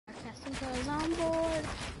broadcasting cause I'm bored.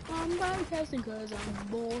 I'm broadcasting cause I'm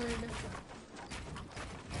bored.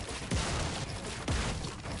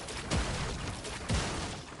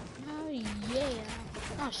 Oh yeah.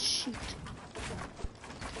 Oh shoot.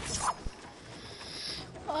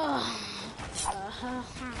 Oh.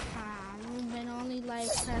 I've been only live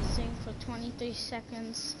casting for 23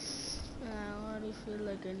 seconds. I already feel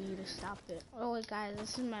like I need to stop it. Oh wait guys,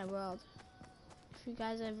 this is my world. If you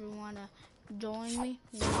guys ever wanna join me,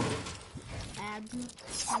 you know, add me,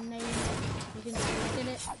 and then you can just look at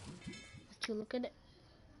it. Let you look at it.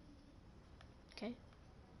 Okay.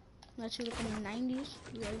 Let you look in the 90s.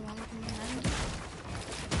 You guys wanna look in the 90s?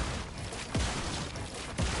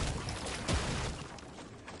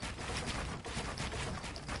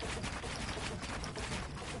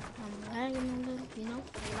 I'm lagging a little, you know,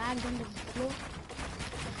 lagged under the floor.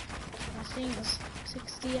 My thing is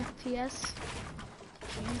 60 FPS.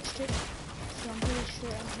 Changed it, so I'm pretty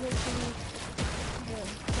sure, hopefully the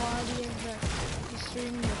quality of the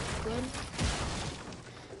stream looks good.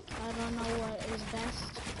 I don't know what is best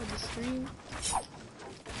for the stream,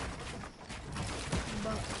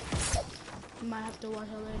 but I might have to watch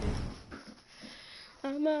it later.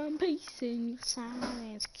 I'm pacing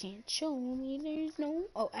silence, can't show me there's no,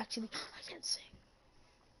 oh actually, I can't sing.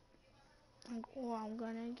 Or I'm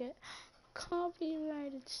gonna get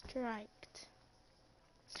copyrighted striked.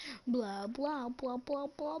 Blah blah blah blah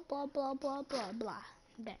blah blah blah blah blah blah.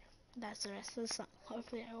 There. That's the rest of the song.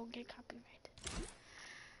 Hopefully I won't get copyrighted.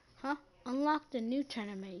 Huh? Unlocked a new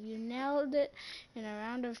tournament. You nailed it in a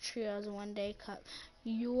round of trios 1-day cup.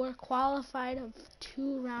 You were qualified of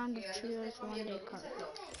 2 round of trios 1-day cup.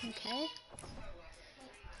 Okay.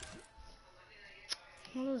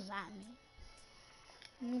 What does that mean?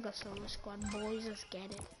 I'm gonna go solo squad, boys. Let's get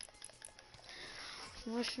it.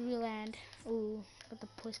 Where should we land? Ooh, got the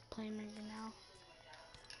push playmaker now.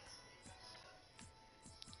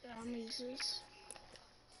 I'm use this.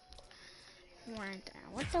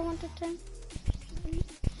 What I want to turn?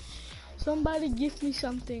 Somebody give me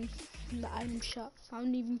something in the item shop. I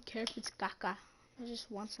don't even care if it's caca. I just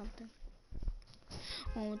want something.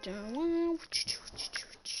 I'm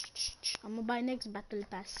gonna buy next battle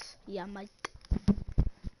pass. Yeah,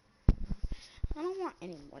 I don't want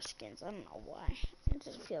any more skins. I don't know why. I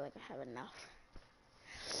just feel like I have enough.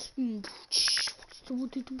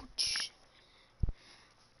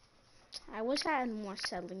 I wish I had more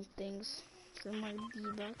selling things for my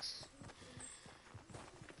D-Bucks.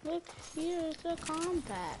 Look, here's the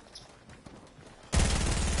compact.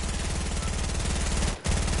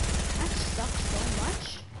 That sucks so much.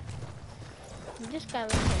 This guy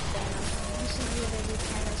looks like Thanos. This is literally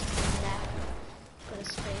Thanos coming back for the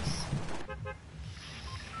space.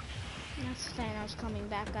 That's Thanos coming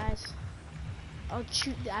back, guys. Oh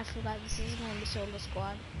shoot, I forgot this is going to be solo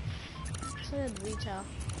squad. So let's retail.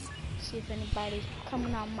 See if anybody's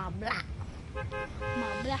coming on my block. My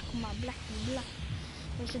block.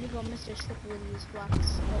 Where should we go, Mr. Slick with these blocks?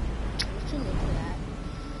 Oh, it's too late for that.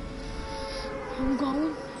 I'm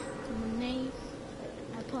going to my name.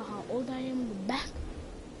 I put how old I am in the back.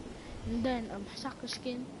 And then soccer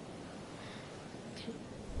skin. Okay.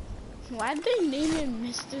 Why did they name him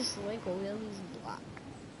Mr. Slick Willie's block?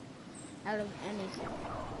 Out of anything.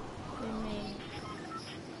 They made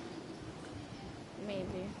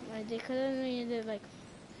maybe. Like they could have made it like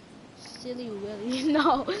Silly Willy.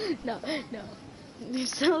 No.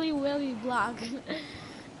 Silly Willy block.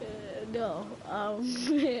 No.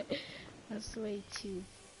 That's way too.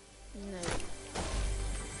 No.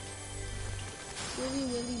 Silly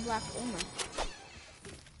Willy block. Oh my.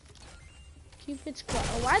 Cupid's cross.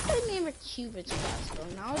 Why did they name it Cupid's crossbow?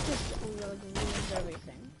 Now it just ruins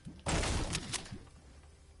everything.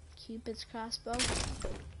 Cupid's crossbow.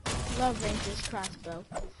 Love Ranger's crossbow.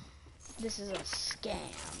 This is a scam.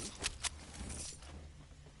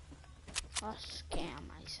 A scam,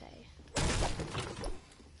 I say.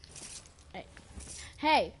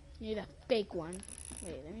 Hey, you're the fake one.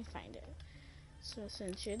 Wait, let me find it. So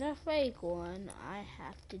since you're the fake one, I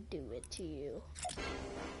have to do it to you.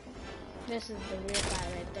 This is the real guy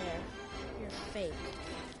right there. You're fake.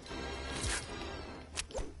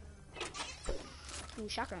 Ooh,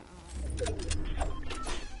 shotgun.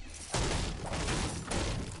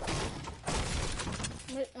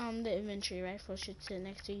 The infantry rifle should sit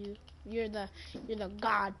next to you. You're the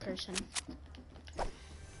god person.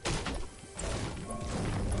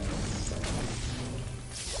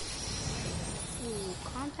 Ooh,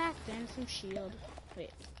 contact and some shield.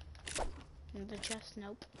 Wait. In the chest?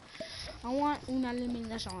 Nope. I want una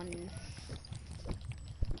eliminación.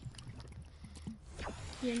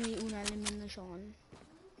 Give me una eliminación.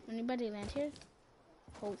 Anybody land here?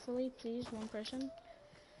 Hopefully, please, one person.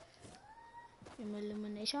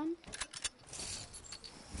 Elimination.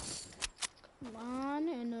 Come on,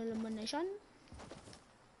 an elimination.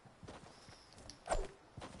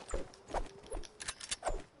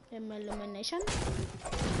 Elimination.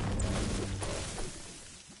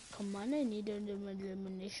 Come on, I need an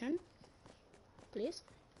elimination. Please.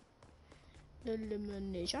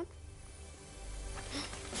 Elimination.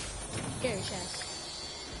 Scary chest.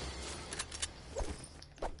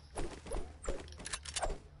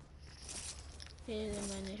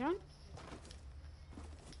 Elimination.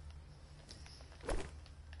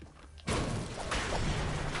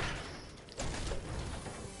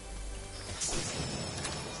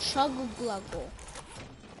 Chuggle gluggle.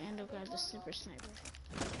 And I'll grab the super sniper.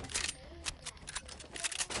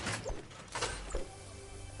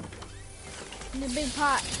 In the big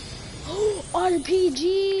pot. Oh,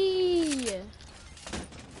 RPG!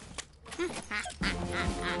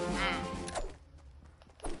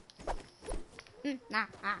 Ah!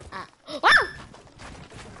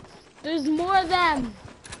 There's more of them!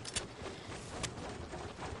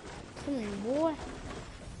 Come here, boy.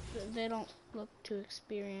 They don't look too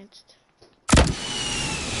experienced.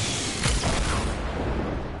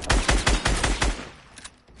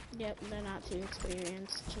 Yep, they're not too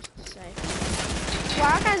experienced, just to say. Wow,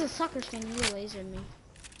 that guy's a sucker skin. You lasered me.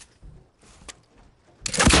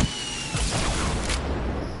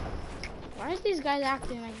 Why is these guys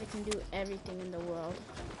acting like they can do everything in the world?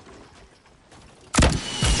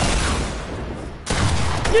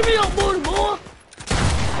 Give me up, boy, boy!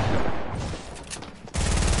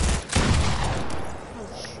 Oh,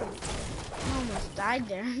 shoot. I almost died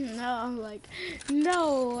there. No, I'm like,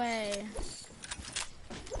 no way.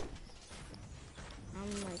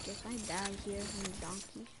 I'm like, if I die here, I'm a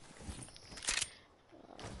donkey.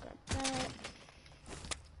 Got that.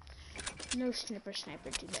 No sniper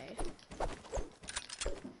today.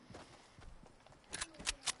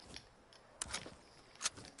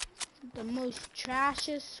 The most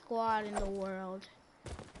trashiest squad in the world.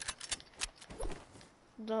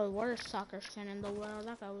 The worst soccer skin in the world.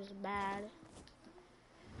 That guy was bad.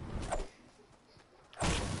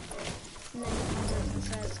 And then he comes up and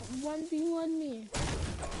says, 1v1 me.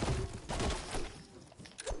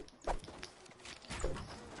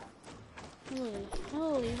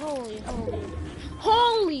 Holy.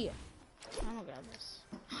 Holy! I don't got this.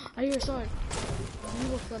 I hear a sword. I'm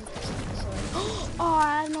gonna flip the sword. Oh,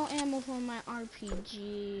 I have no ammo for my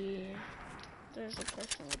RPG. There's a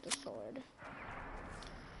person with the sword.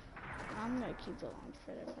 I'm gonna keep it on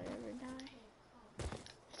for if I ever die.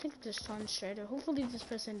 I think it's a Sun Strider. Hopefully this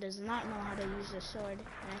person does not know how to use the sword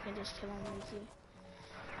and I can just kill him easy.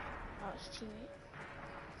 Oh, it's teammate.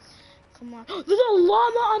 Come on. There's a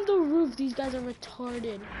llama on the roof. These guys are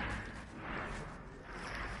retarded.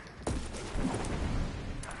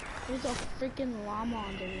 There's a freaking llama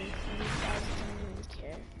on the roof and these guys don't even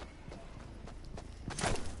care.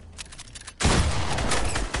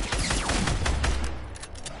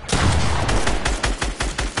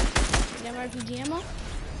 You have RPG ammo?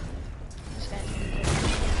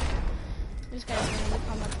 This guy's gonna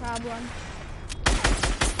become a problem.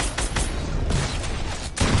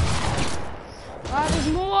 Oh, there's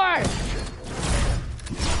more!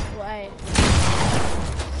 Wait.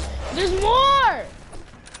 There's more!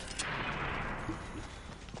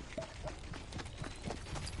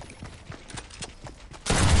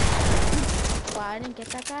 Wow, I didn't get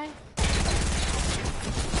that guy.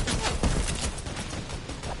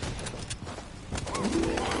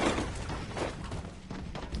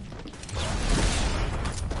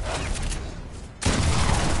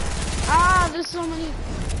 Ah, there's so many.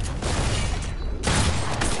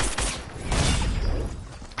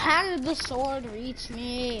 How did the sword reach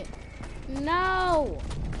me? No!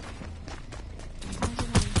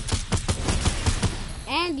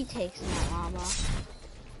 And he takes my llama.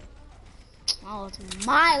 Oh, it's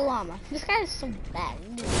my llama. This guy is so bad.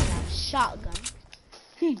 He doesn't have a shotgun.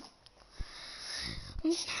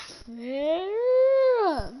 It's not fair.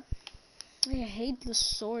 I hate the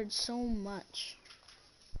sword so much.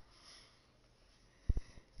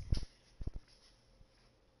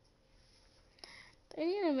 They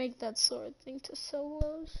need to make that sword thing to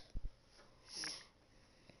solos.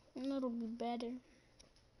 And it'll be better.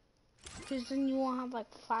 Because then you won't have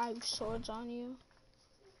like 5 swords on you.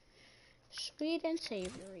 Sweet and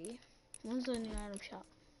savory. When's the new item shop?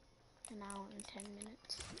 An hour and 10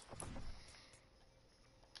 minutes.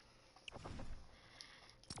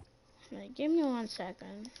 Like, give me 1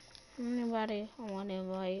 second. Anybody I want to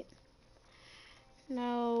invite?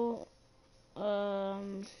 No.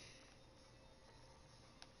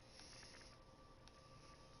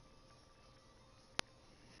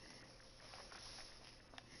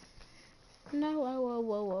 No, whoa, whoa,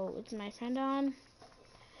 whoa, whoa. Is my friend on?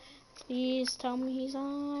 Please tell me he's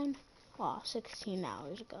on. Oh, 16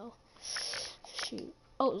 hours ago. Shoot.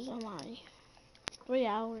 Oh, somebody. 3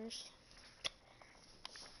 hours.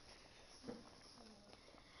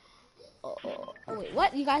 Oh, wait,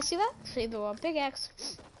 what? You guys see that? Save the world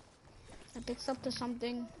pickaxe. I picked up to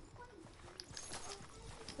something.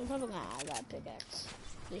 They're probably gonna have that pickaxe.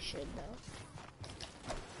 They should, though.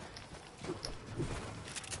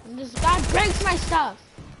 And this guy breaks my stuff!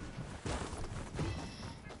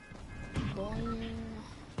 Boing,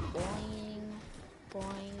 boing,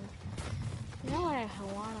 boing. You know what I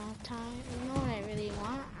want all the time? You know what I really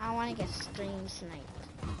want? I want to get stream sniped.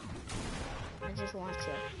 I just want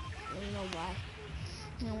to. You know why?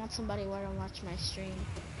 I want somebody to watch my stream.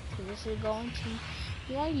 So this is going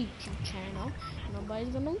to my YouTube channel.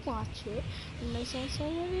 Nobody's gonna watch it unless I say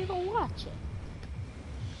somebody to watch it.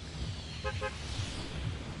 Okay,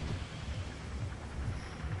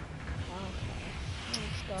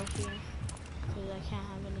 let's go here. Because I can't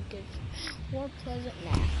have any good or pleasant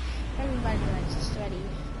now. Everybody likes to study.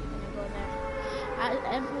 I'm gonna go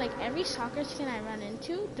there. Like every soccer skin I run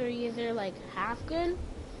into, they're either like half good,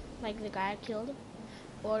 like the guy I killed,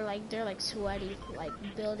 or like they're like sweaty, like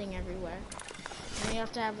building everywhere. And you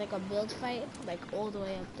have to have like a build fight, like all the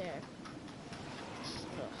way up there.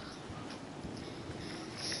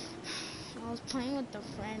 I was playing with a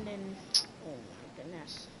friend and oh my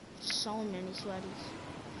goodness, so many sweaties.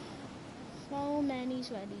 So many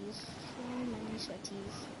sweaties. So many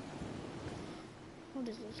sweaties. What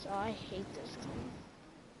is this? Oh, I hate this gun.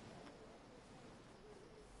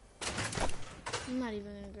 I'm not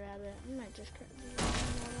even gonna grab it. I might just grab it.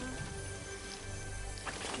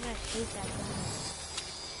 I hate that gun.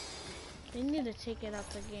 They need to take it out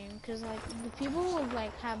the game, cause like the people who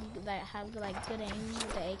like have like good aim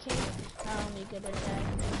with the AK, not only good at that.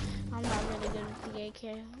 I'm not really good with the AK,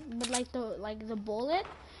 but like the bullet,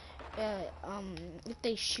 if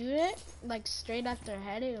they shoot it like straight at their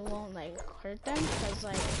head, it won't like hurt them, cause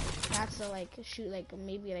like that's to like shoot like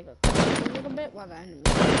maybe like a little bit while the enemy.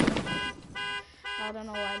 I don't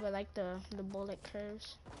know why, but like the bullet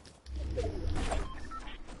curves.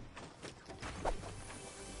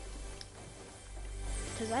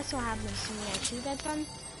 Cause that's what happens to me. I shoot that gun,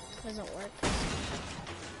 doesn't work.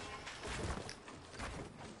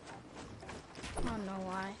 I don't know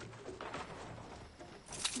why.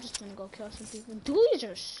 I'm just gonna go kill some people. Dualies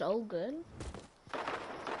are so good.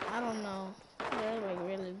 I don't know. They're like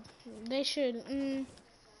really. They should.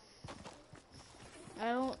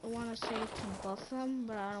 I don't want to say to buff them,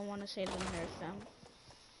 but I don't want to say to nerf them.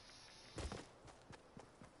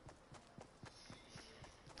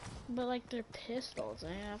 But like they're pistols,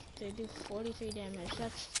 and they do 43 damage.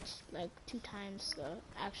 That's like 2 times the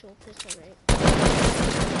actual pistol rate.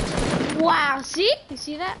 Wow! See? You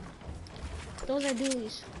see that? Those are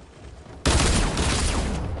dualies.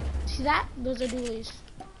 See that? Those are dualies.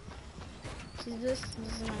 See this?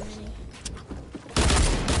 This is my mini.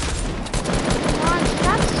 Come on,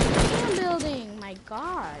 stop spam building! My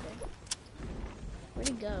God. Where'd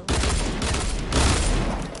he go?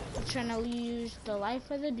 I'm trying to use the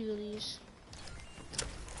life of the dualies.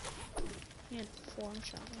 He had 4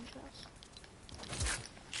 shotgun shots.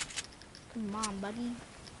 Come on, buddy.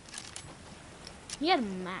 He had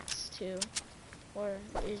mats too. Or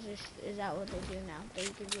is that what they do now? They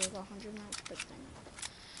give you like 100 mats per thing.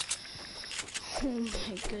 Oh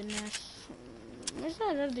my goodness. Where's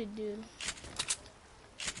that other dude?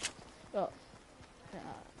 Oh.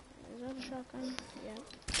 Is that a shotgun? Yeah.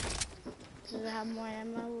 Does it have more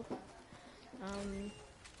ammo?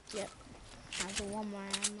 Yep. Has 1 more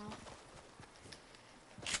ammo.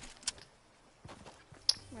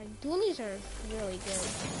 Like, dualies are really good.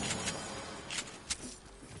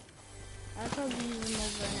 I'd probably use them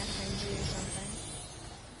over an SMG or something.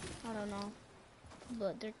 I don't know.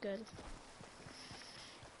 But they're good.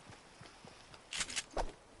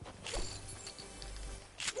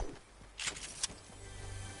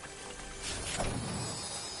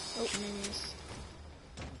 Oh, minis.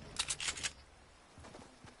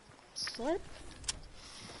 Slip?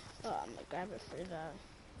 Oh, I'm gonna grab it for the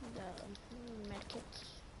medkits.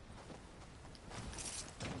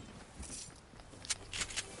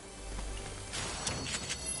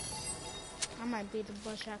 I might beat the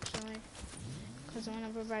bush actually, because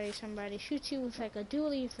whenever somebody shoots you with like a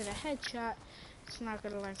dually for the headshot, it's not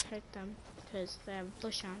gonna like hurt them because they have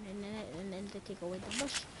bush on and then they take away the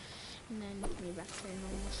bush. And then me back to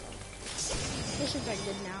normal self. This is like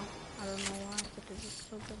good now. I don't know why, because it's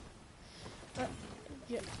so good. But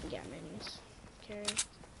yeah, minis.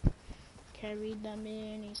 Carry the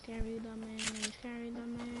minis, carry the minis, carry the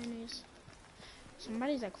minis.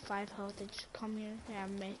 Somebody's like 5 health. They just come here. Yeah,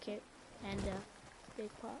 make it. And big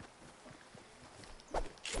pot.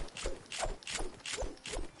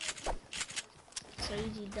 So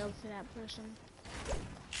easy dub for that person.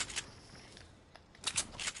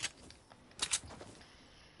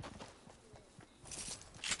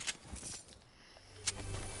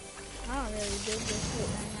 I don't really do this shit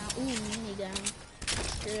right now. Ooh, minigun.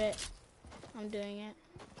 Screw it. I'm doing it.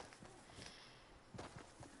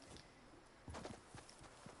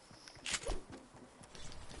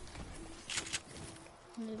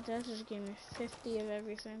 That just gave me 50 of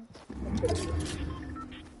everything.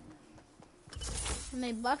 And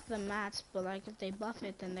they buff the mats, but like if they buff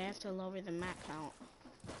it, then they have to lower the mat count.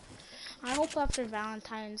 I hope after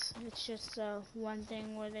Valentine's, it's just one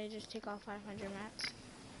thing where they just take off 500 mats.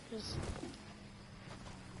 Cause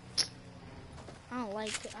I don't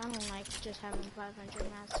like just having 500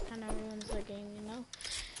 mats. It kind of ruins the game, you know.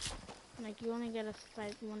 Like you only get a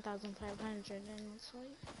 1,500, and it's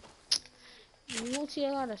like. You won't see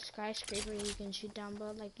a lot of skyscrapers you can shoot down,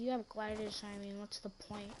 but like you have gliders, so I mean, what's the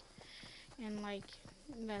point? And like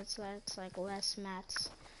that's like less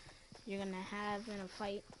mats you're gonna have in a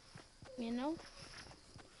fight, you know?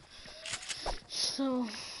 So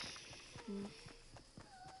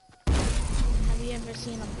have you ever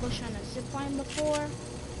seen a bush on a zipline before?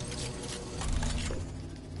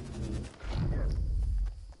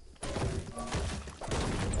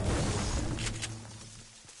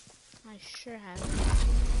 I sure have.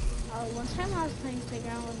 One time I was playing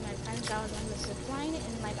playground with my friends, I was on the zip line,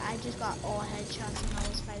 and like I just got all headshots and I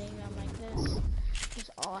was fighting them like this. Just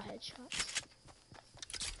all headshots.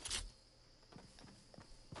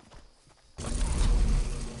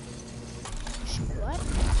 Shoot, what?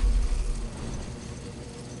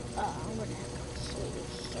 I'm gonna have to sleep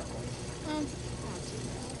this circle. Not too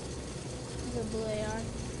bad. The blue AR.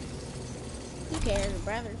 Who cares,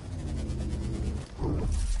 brother?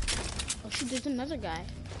 Oh shoot, there's another guy.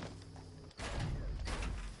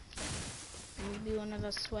 Maybe one of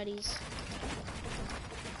those sweaties.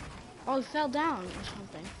 Oh, he fell down or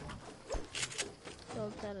something.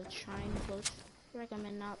 Built out a triangle.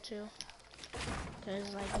 Recommend not to.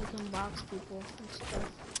 Cause like you can box people and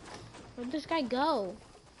stuff. Where'd this guy go?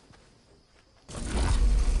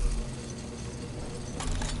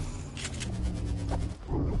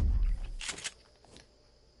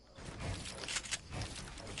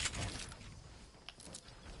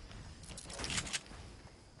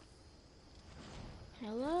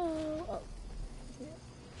 Hello? Oh. Yeah.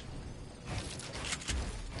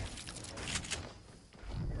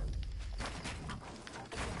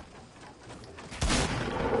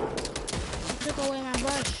 He took away my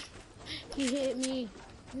bush. He hit me.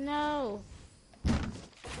 No.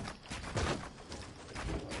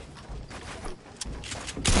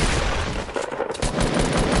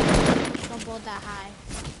 Don't build that high.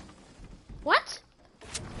 What?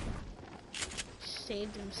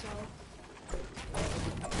 Saved himself.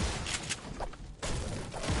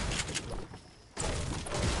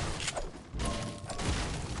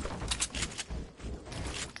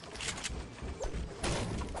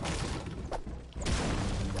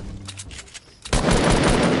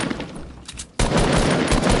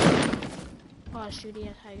 Oh shoot, he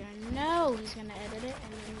has high ground. No, he's gonna edit it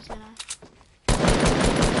and then he's gonna.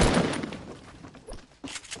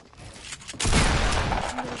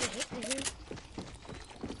 I'm gonna get hit right here.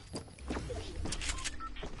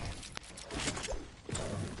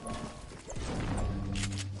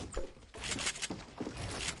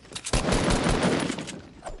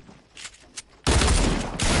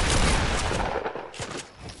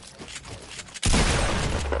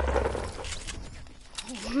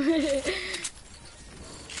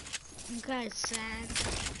 Guy's sad.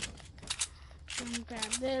 Let me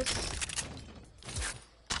grab this.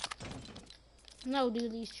 No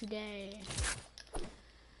duties today.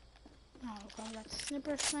 Oh, grab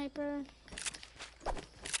that sniper.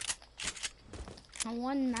 I'm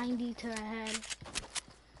 190 to the head.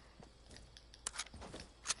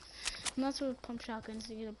 And that's what pump shotguns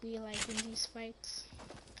are gonna be like in these fights.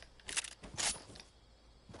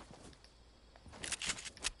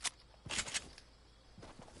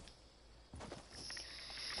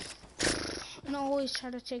 And always try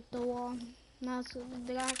to take the wall. Now, so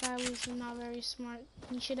that guy was not very smart.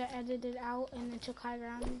 He should have edited out and then took high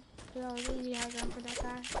ground. That was easy high ground for that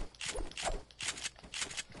guy.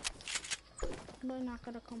 But not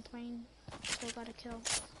gonna complain. Still got a kill.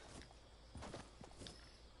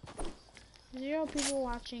 0 people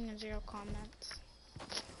watching and 0 comments.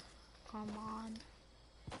 Come on.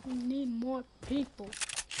 We need more people.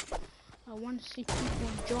 I want to see people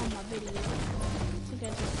enjoy my video.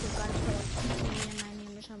 guys just gotta put a PT in my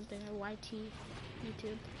name or something, or YT,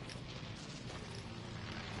 YouTube.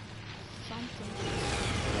 Something.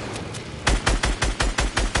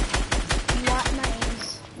 What my aim's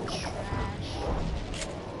trash.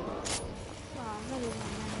 Oh, I'm not even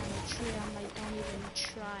landing on the tree. I'm like, don't even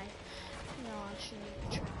try. No, I shouldn't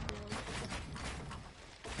even try.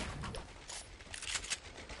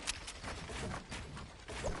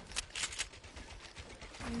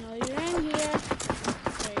 No, you're in here.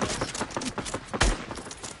 There he is.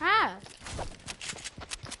 Ah!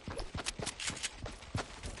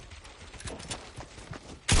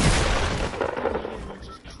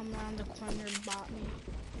 Just come around the corner and bot me.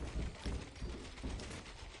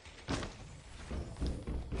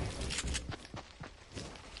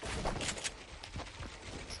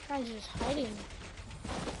 This guy's just hiding.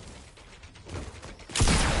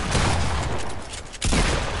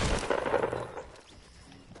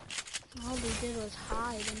 All they did was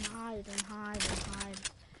hide and hide and hide and hide.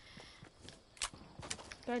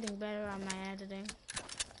 Getting better on my editing.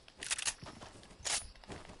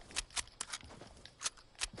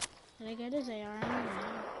 Did I get his AR? I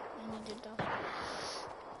need it though.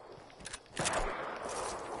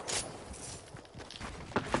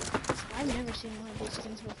 I've never seen one of these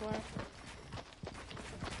skins before.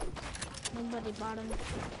 Nobody bought them.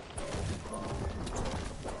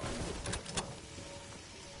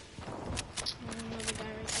 Another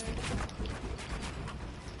guy right there.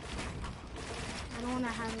 I don't want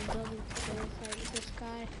to have a double kill fight with this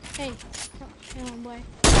guy. Hey, hey, boy.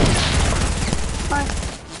 Hi.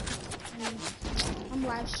 I'm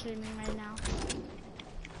live streaming right now.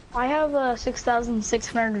 I have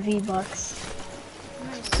 6,600 V-Bucks.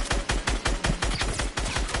 Nice.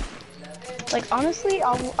 Like, honestly,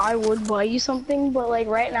 I would buy you something, but like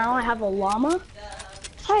right now I have a llama.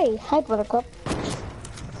 Hi Buttercup.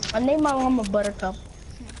 I named my llama Buttercup.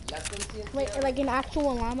 Wait, like an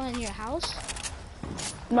actual llama in your house?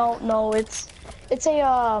 No, it's a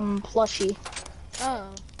plushie.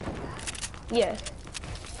 Oh. Yeah.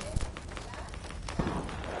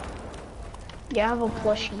 Yeah, I have a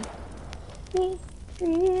plushie.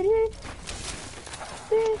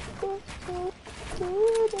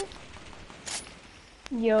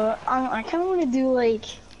 Yo, I kind of want to do like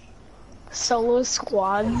solo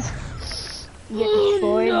squads. Get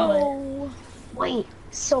destroyed, No. but wait,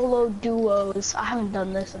 solo duos. I haven't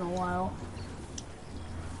done this in a while.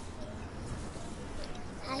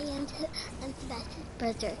 Hi, I'm Sebastian's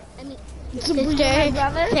brother. I mean, Sister.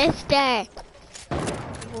 Brother? sister.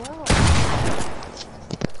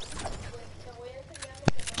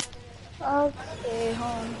 Okay,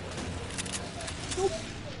 hold on.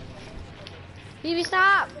 Baby,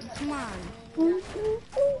 stop! Come on.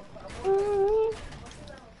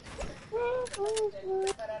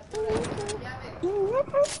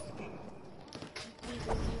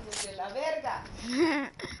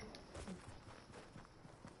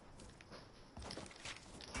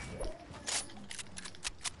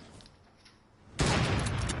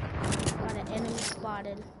 Got an enemy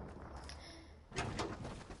spotted.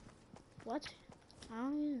 What? I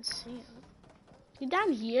don't even see him. You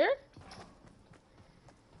down here?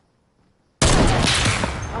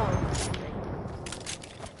 Oh.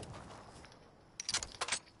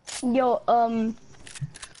 Yo,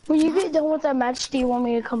 when you get done with that match, do you want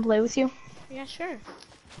me to come play with you? Yeah, sure.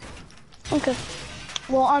 Okay.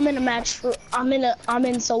 Well, I'm in a match for I'm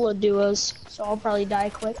in solo duos, so I'll probably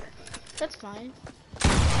die quick. That's fine.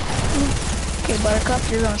 Okay, Buttercup,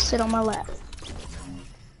 you're gonna sit on my lap.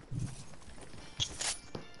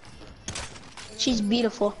 She's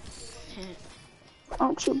beautiful.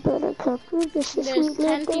 Aren't you, Buttercup? You're just a There's sweet 10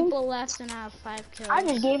 little thing. people left and I have 5 kills. I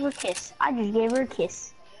just gave her a kiss.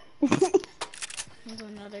 There's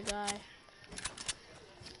another guy.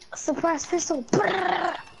 Surprise pistol.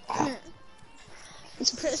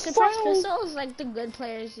 Suppressed pistols is like the good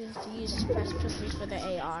players used to use suppressed pistols for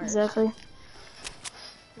their ARs. Exactly.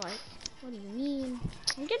 Like, what do you mean?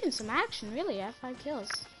 I'm getting some action, really. I have 5 kills.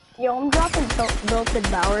 Yo, I'm dropping built-in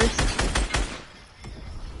Bowers.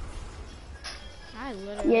 I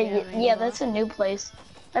literally Yeah, that's a new place.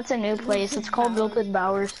 It's called Built-in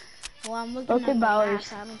Bowers. Well, I'm looking Built-in at the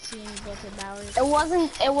Bowers. map. I don't see any built-in Bowers. It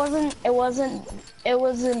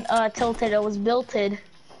wasn't tilted. It was built-in.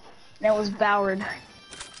 And it was Bowered.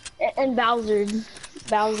 And Bowsered.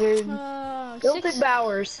 Built-in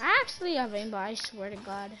Bowers. I actually have aimbot, I swear to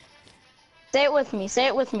God. Say it with me.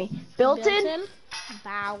 Built-in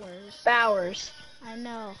Bowers. Bowers. I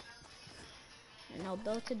know,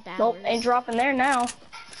 built-in Bowers. Nope, ain't dropping there now.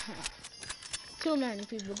 Too many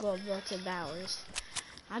people go built-in Bowers.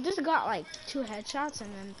 I just got like 2 headshots and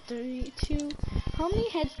then 32 How many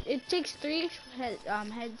heads? It takes 3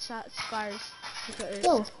 headshot scars.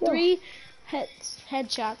 Yo. 3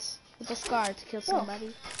 headshots with a scar to kill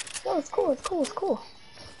somebody. Yo, it's cool.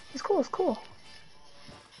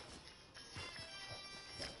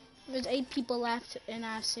 There's 8 people left, and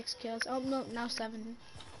I have 6 kills. Oh no, now 7.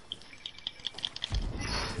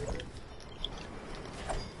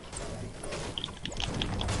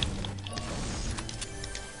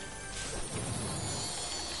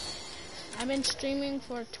 I've been streaming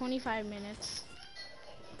for 25 minutes.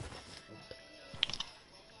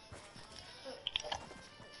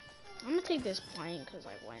 I'm gonna take this plane because,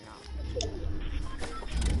 like, why not?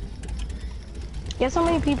 Guess how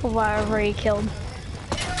many people I've already killed?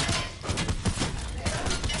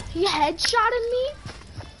 He headshotted me?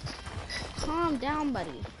 Calm down,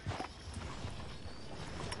 buddy.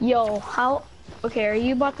 Yo, how? Okay, are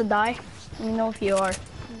you about to die? Let me know if you are.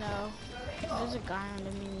 No. There's a guy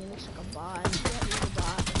under me. He looks like a bot. He's a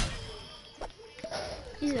bot.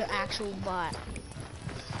 He's an actual bot.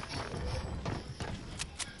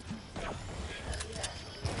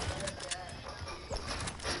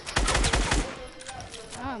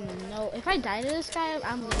 No. If I die to this guy,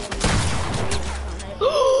 I'm literally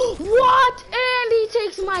what? And he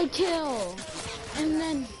takes my kill. And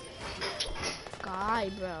then guy,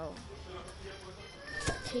 bro.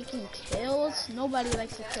 Taking kills? Nobody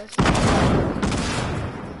likes to kill someone.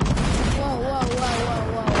 Whoa.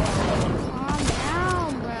 Calm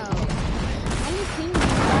down, bro. How many teams do I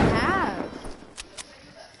have?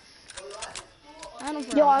 I don't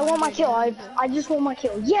know. Yo, I want my kill. I just want my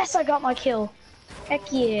kill. Yes, I got my kill. Heck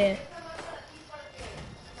yeah.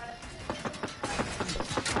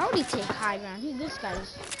 How would he take high ground? This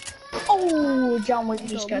guy's... Oh, John Wick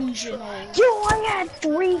just got shot. Yo, I had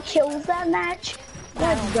 3 kills that match.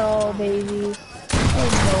 Let's go, baby.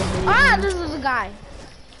 Ah, this is a guy.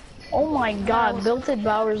 Oh my god, Built-in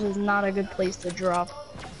Bowers is not a good place to drop.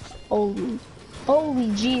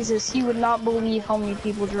 Holy Jesus, you would not believe how many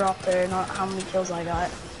people dropped there, not how many kills I got.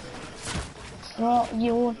 Well,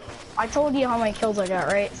 I told you how many kills I got,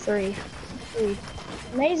 right? 3.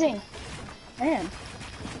 Amazing. Man.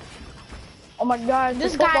 Oh my god,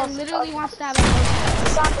 this guy literally wants to have a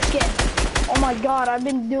soccer skin. Oh my god, I've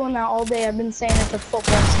been doing that all day. I've been saying it's a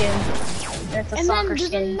football skin. It's a soccer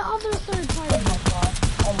skin. And then there's another third party.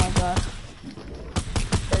 Oh my god.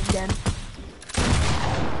 They're dead.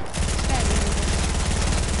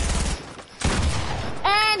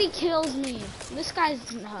 And he kills me. This guy's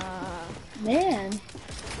man.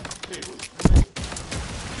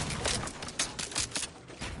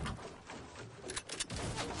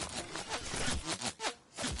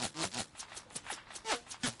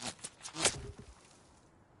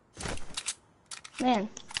 Man.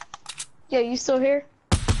 Yeah, you still here?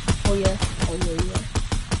 Oh yeah.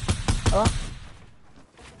 Hello?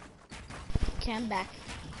 Okay, I'm back.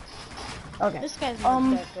 Okay. This guy's not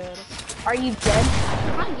that good. Are you dead?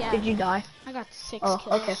 Yeah. Did you die? I got 6 kills.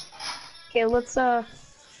 Okay. Okay,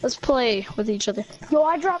 let's play with each other. Yo,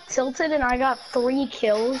 I dropped Tilted and I got 3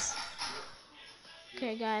 kills.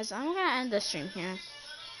 Okay guys, I'm gonna end the stream here.